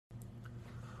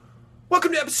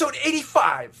Welcome to episode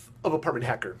 85 of Apartment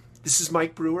Hacker. This is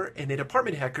Mike Brewer, and at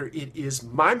Apartment Hacker, it is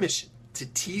my mission to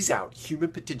tease out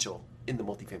human potential in the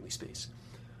multifamily space.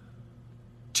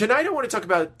 Tonight, I want to talk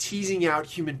about teasing out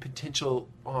human potential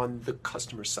on the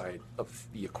customer side of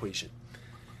the equation,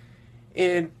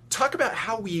 and talk about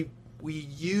how we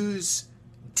use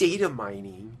data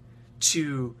mining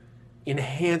to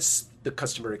enhance the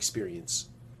customer experience,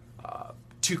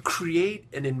 to create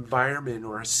an environment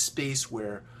or a space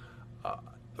where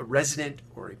a resident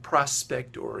or a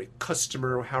prospect or a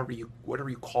customer, or whatever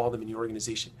you call them in your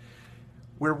organization,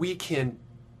 where we can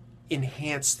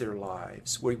enhance their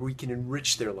lives, where we can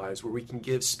enrich their lives, where we can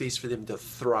give space for them to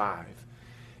thrive.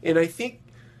 And I think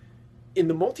in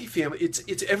the multifamily,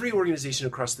 it's every organization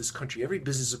across this country, every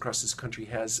business across this country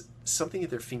has something at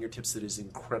their fingertips that is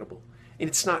incredible. And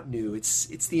it's not new. It's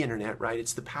the internet, right?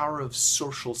 It's the power of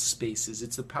social spaces.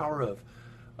 It's the power of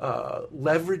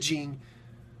leveraging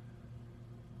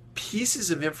pieces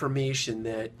of information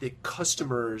that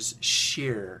customers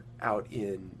share out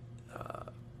in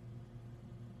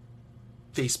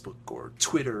Facebook or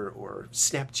Twitter or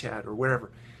Snapchat or wherever.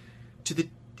 To the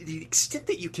extent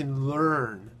that you can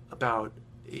learn about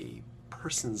a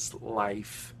person's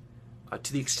life,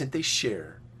 to the extent they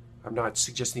share. I'm not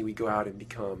suggesting we go out and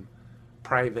become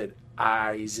private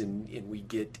eyes and we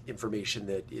get information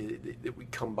that we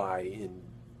come by in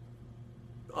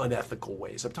unethical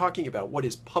ways. I'm talking about what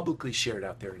is publicly shared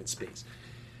out there in space.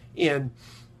 And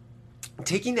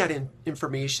taking that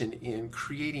information and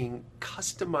creating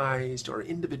customized or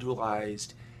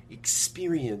individualized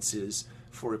experiences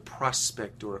for a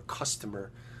prospect or a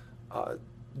customer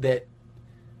that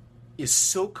is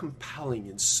so compelling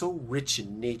and so rich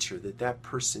in nature that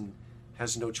person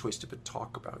has no choice but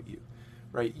talk about you,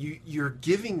 right? You're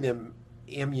giving them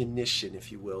ammunition,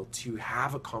 if you will, to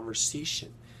have a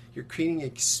conversation. You're creating an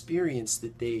experience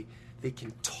that they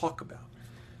can talk about.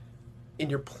 And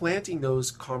you're planting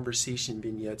those conversation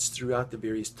vignettes throughout the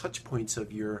various touch points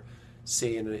of your,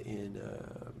 say in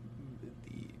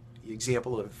the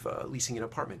example of leasing an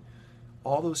apartment.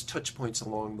 All those touch points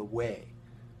along the way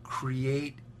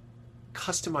create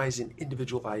customized and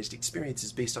individualized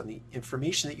experiences based on the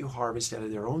information that you harvest out of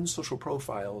their own social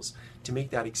profiles to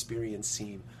make that experience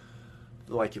seem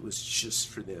like it was just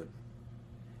for them.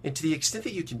 And to the extent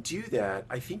that you can do that,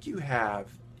 I think you have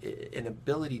an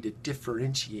ability to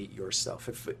differentiate yourself.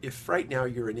 If right now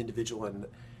you're an individual and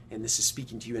this is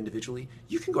speaking to you individually,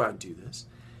 you can go out and do this.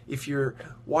 If you're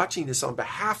watching this on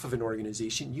behalf of an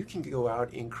organization, you can go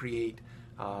out and create,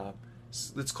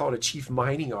 let's call it a chief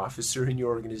mining officer in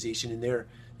your organization, and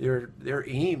their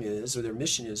aim is, or their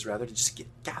mission is rather, to just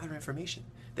gather information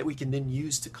that we can then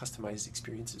use to customize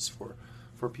experiences for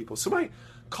people. So my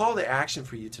call to action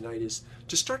for you tonight is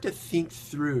to start to think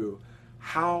through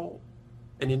how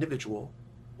an individual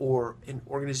or an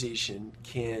organization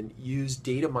can use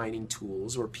data mining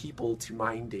tools or people to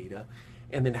mine data,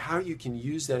 and then how you can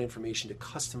use that information to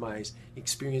customize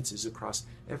experiences across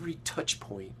every touch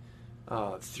point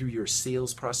through your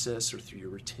sales process or through your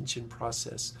retention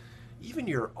process, even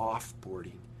your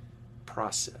offboarding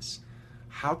process.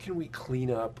 How can we clean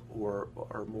up or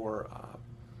more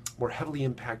heavily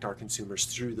impact our consumers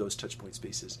through those touch point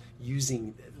spaces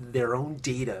using their own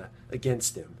data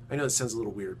against them? I know it sounds a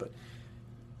little weird, but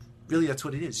really that's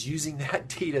what it is, using that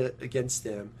data against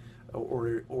them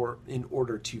or in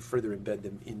order to further embed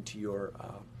them into your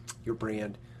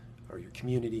brand or your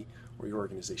community or your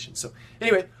organization. So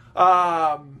anyway,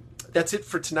 that's it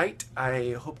for tonight.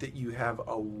 I hope that you have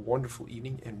a wonderful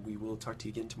evening, and we will talk to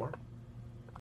you again tomorrow.